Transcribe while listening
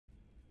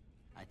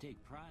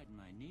take pride in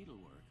my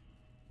needlework,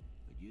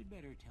 but you'd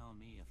better tell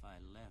me if I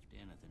left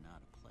anything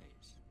out of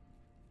place.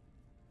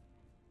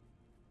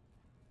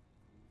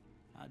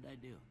 How'd I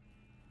do?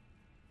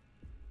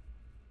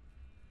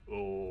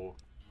 Oh,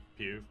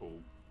 beautiful.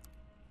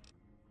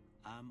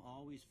 I'm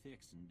always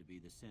fixing to be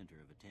the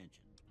center of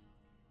attention.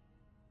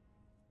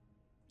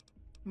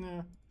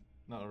 Nah,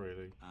 not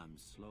really. I'm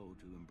slow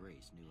to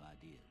embrace new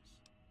ideas.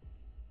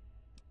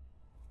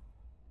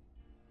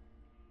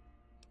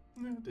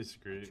 No,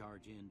 disagree. I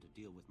charge in to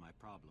deal with my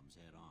problems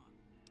head on.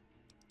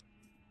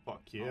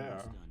 Fuck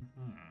yeah. Almost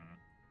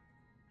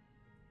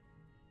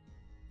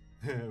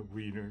done.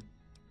 Wiener.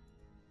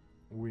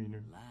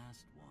 Wiener.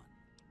 Last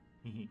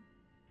one.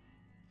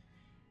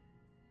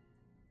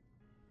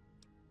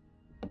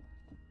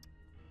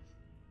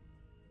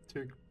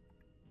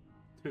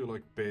 two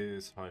like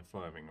bears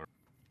high-fiving.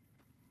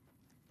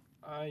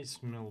 I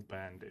smell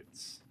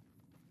bandits.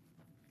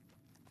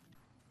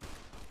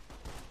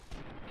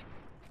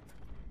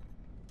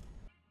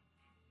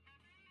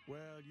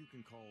 Well, you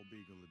can call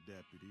Beagle a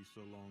deputy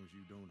so long as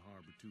you don't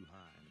harbor too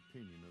high an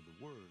opinion of the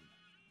word.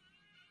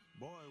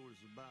 Boy was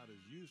about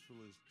as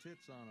useful as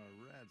tits on a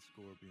rad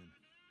scorpion.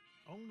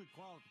 Only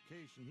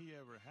qualification he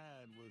ever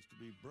had was to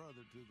be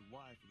brother to the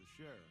wife of the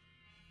sheriff.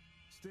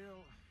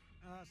 Still,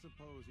 I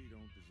suppose he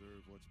don't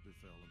deserve what's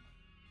befell him.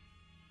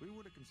 We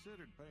would have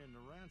considered paying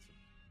the ransom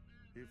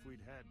if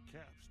we'd had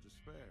caps to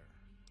spare.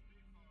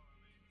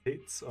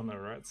 Tits on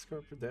a rat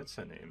scorpion? That's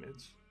an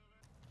image.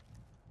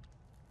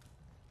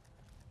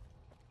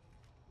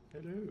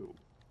 Hello.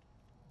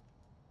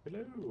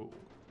 Hello.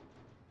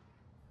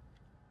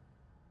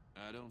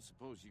 I don't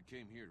suppose you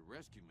came here to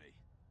rescue me.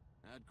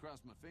 I'd cross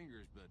my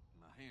fingers, but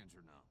my hands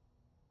are numb.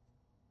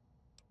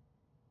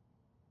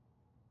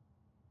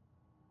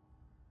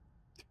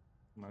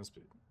 Must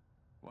be.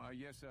 Why,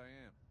 yes I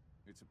am.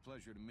 It's a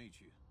pleasure to meet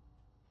you.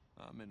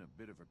 I'm in a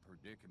bit of a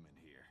predicament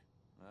here.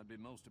 I'd be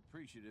most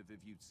appreciative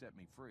if you'd set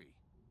me free.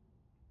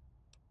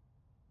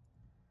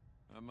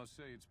 I must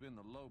say it's been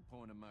the low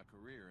point of my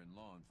career in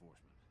law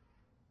enforcement.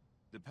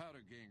 The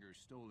powder gangers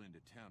stole into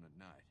town at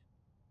night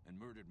and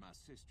murdered my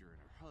sister and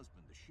her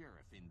husband, the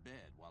sheriff, in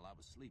bed while I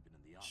was sleeping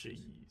in the office.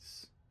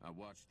 Jeez. I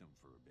watched them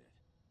for a bit,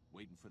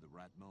 waiting for the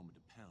right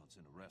moment to pounce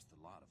and arrest the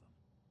lot of them,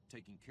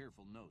 taking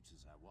careful notes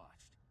as I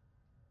watched.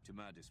 To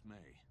my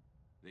dismay,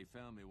 they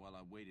found me while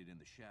I waited in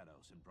the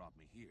shadows and brought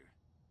me here.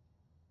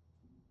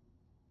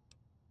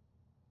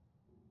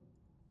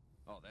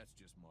 Oh, that's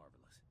just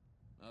marvelous.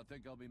 I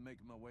think I'll be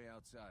making my way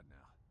outside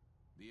now.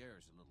 The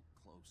air's a little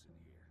close in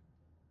here.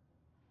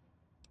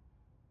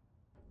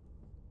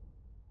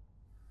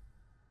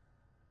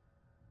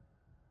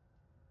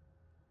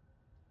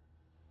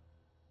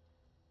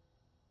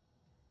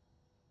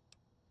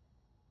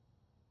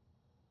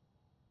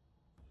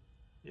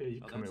 Yeah, you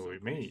Well, coming that's so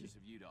with me. gracious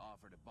of you to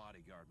offer to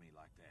bodyguard me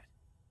like that.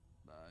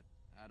 But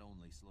I'd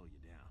only slow you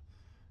down.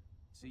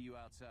 See you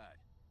outside.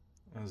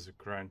 That's a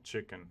grand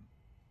chicken.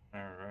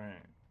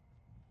 Alright.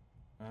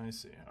 I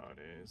see how it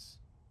is.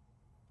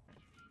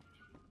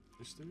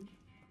 This dude?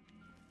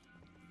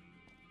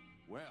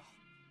 Well,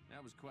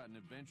 that was quite an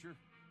adventure.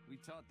 We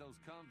taught those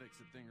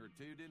convicts a thing or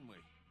two, didn't we?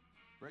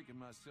 Breaking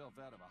myself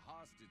out of a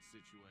hostage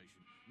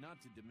situation.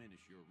 Not to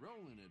diminish your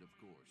role in it, of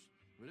course,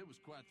 but it was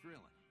quite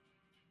thrilling.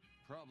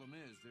 Problem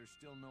is, there's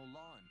still no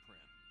law in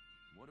Primm.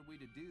 What are we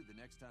to do the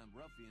next time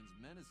ruffians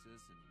menace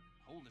us and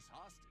hold us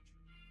hostage?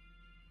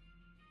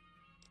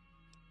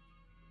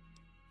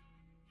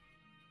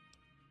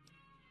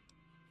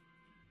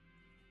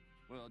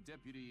 Well, a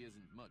deputy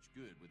isn't much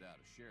good without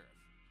a sheriff.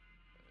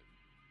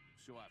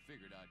 So I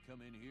figured I'd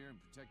come in here and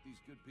protect these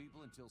good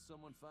people until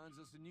someone finds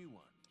us a new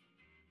one.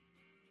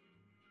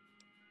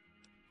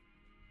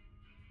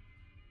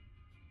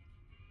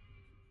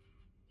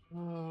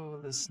 Oh,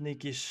 the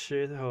sneaky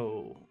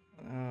shithole.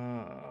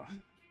 Oh,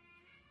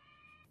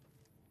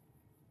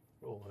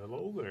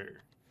 hello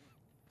there.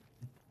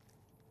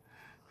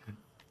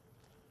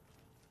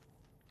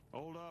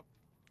 Hold up.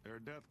 There are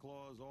death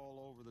claws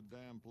all over the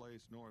damn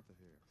place north of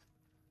here.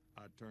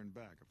 I'd turn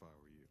back if I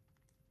were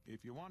you.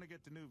 If you want to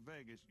get to New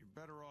Vegas, you're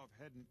better off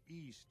heading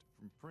east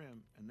from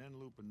Primm and then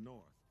looping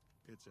north.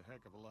 It's a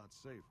heck of a lot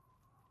safer.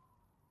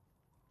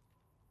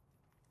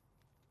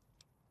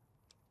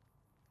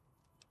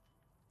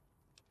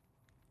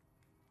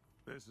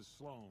 This is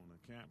Sloan,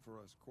 a camp for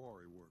us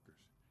quarry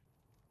workers.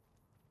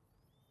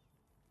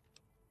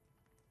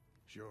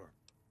 Sure.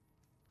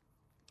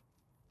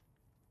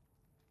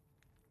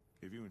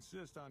 If you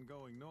insist on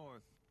going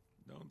north,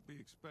 don't be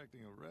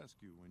expecting a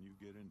rescue when you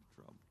get into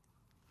trouble.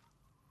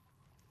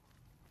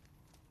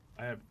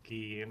 I have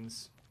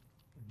games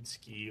and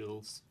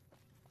skills.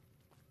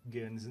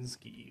 Guns and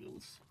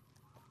skills.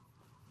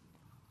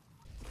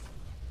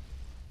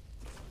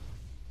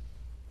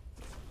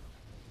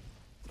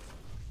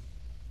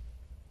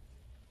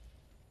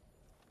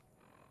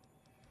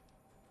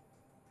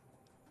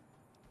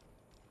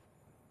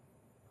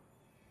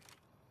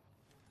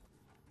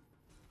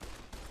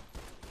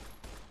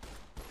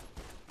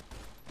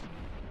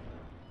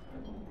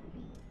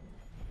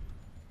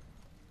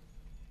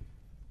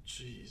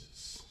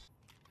 Jesus.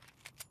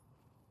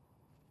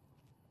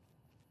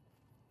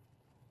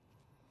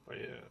 But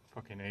yeah,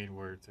 fucking ain't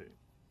worth it.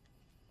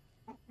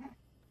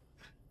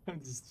 I'm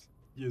just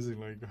using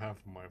like half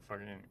of my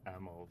fucking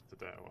ammo to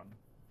that one.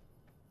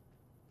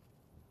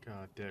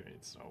 God damn it,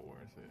 it's not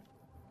worth it.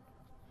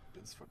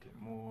 There's fucking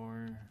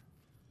more.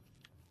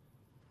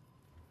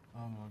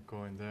 I'm not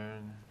going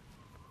there.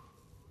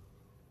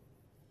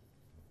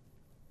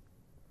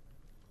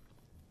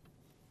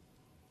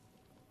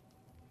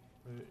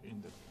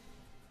 In the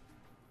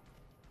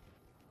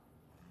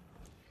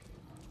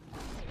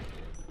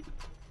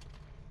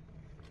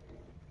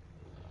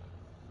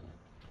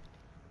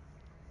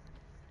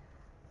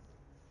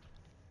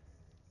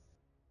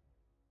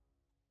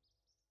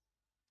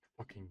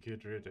fucking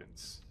good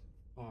riddance.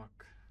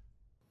 Fuck.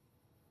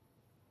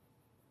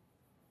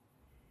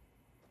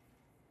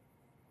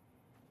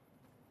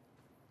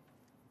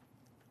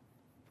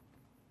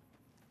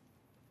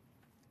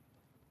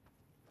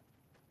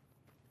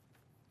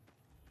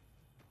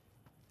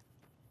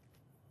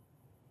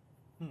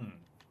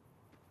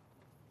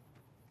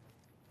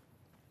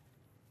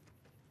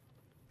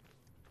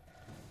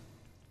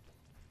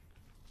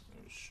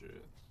 Oh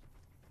shit.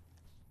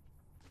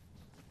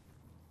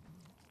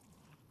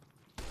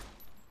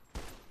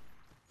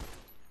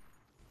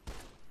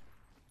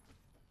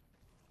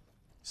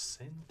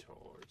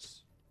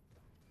 Centaurs.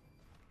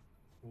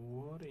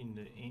 What in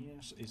the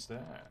ass is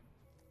that?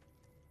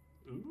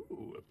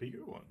 Ooh, a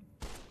bigger one.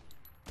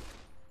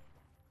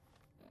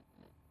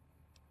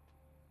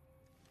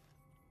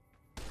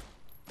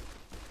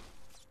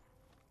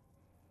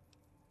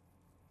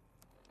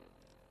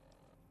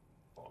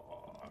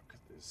 Fuck,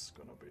 this is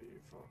gonna be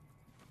fuck.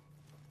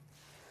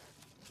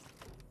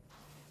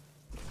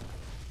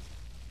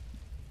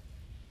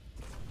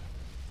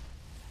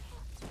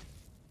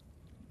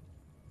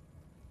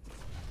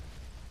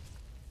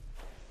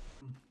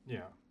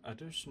 Yeah,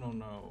 additional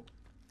note.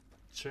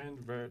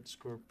 Giant red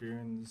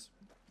scorpions,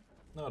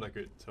 not a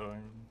good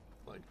time,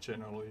 like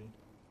generally.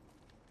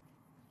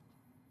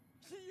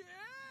 Yeah!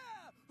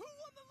 Who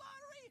won the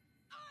lottery?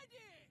 I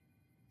did!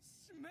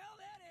 Smell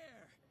that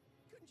air!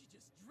 Couldn't you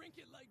just drink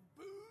it like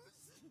booze?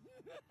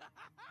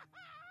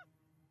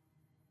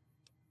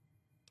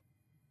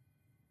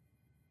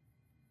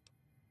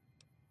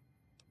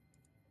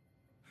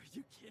 Are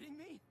you kidding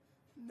me?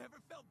 Never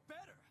felt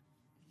better.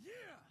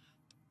 Yeah!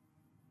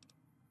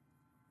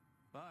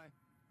 Bye.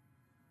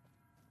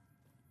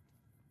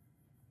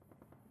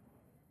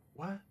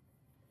 What?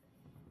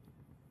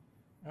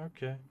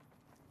 Okay.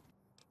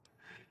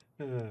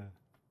 Folks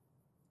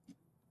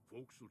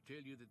will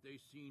tell you that they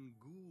seen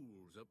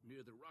ghouls up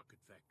near the rocket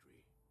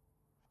factory.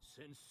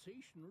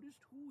 Sensationalist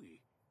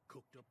hooey,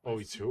 cooked up by Oh,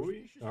 it's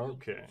hooey? superstitious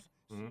Okay. locals,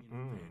 seeing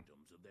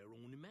phantoms of their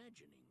own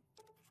imagining.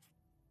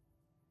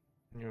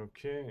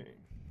 Okay.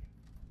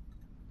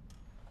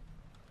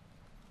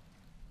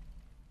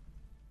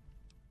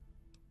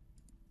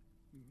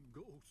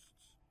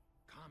 Ghosts.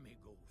 Kami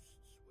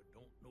ghosts who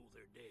don't know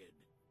they're dead.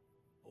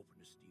 Hoping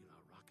to steal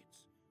our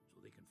rockets so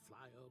they can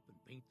fly up and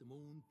paint the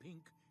moon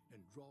pink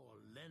and draw a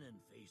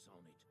Lenin face on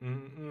it.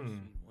 I've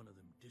seen one of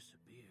them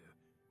disappear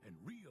and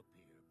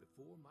reappear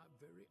before my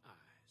very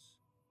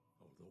eyes.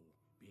 Although,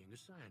 being a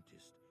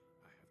scientist,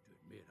 I have to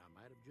admit I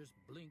might have just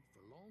blinked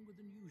for longer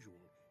than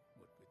usual,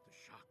 what with the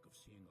shock of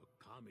seeing a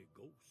Kami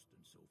ghost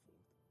and so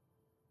forth.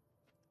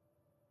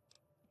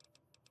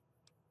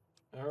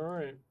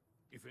 Alright.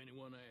 If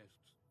anyone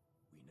asks,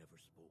 we never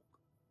spoke.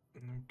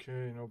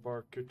 Okay, no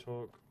bark, good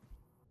talk.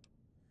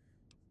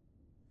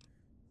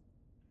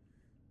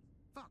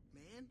 Fuck,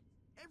 man.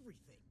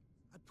 Everything.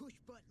 I push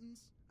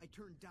buttons, I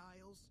turn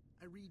dials,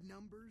 I read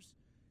numbers.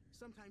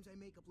 Sometimes I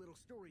make up little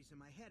stories in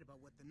my head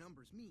about what the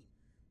numbers mean.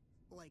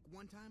 Like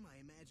one time I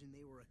imagined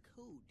they were a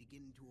code to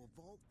get into a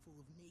vault full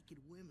of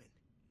naked women.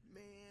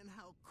 Man,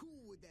 how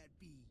cool would that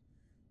be?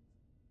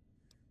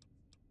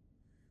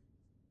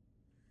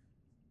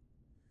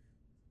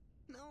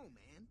 No,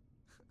 man.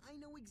 I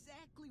know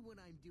exactly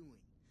what I'm doing.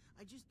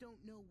 I just don't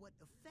know what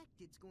effect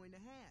it's going to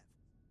have.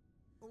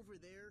 Over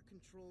there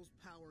controls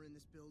power in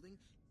this building.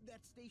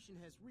 That station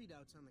has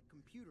readouts on the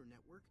computer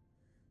network.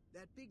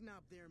 That big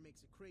knob there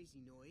makes a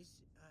crazy noise.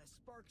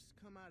 Sparks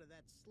come out of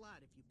that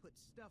slot if you put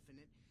stuff in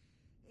it.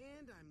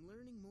 And I'm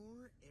learning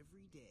more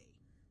every day.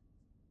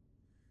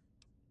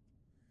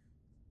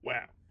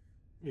 Wow.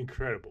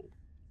 Incredible.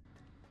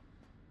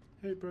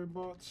 Hey, brain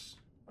bots.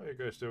 How you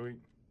guys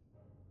doing?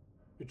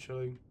 You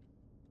chilling?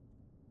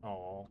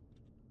 Aww.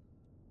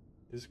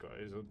 This guy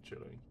isn't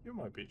chilling. You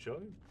might be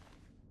chilling.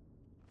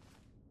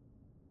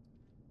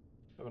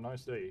 Have a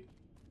nice day.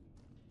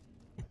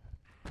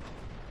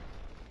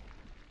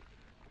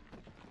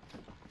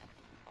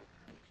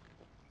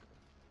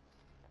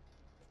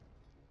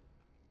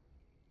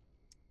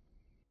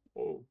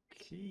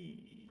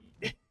 Okay.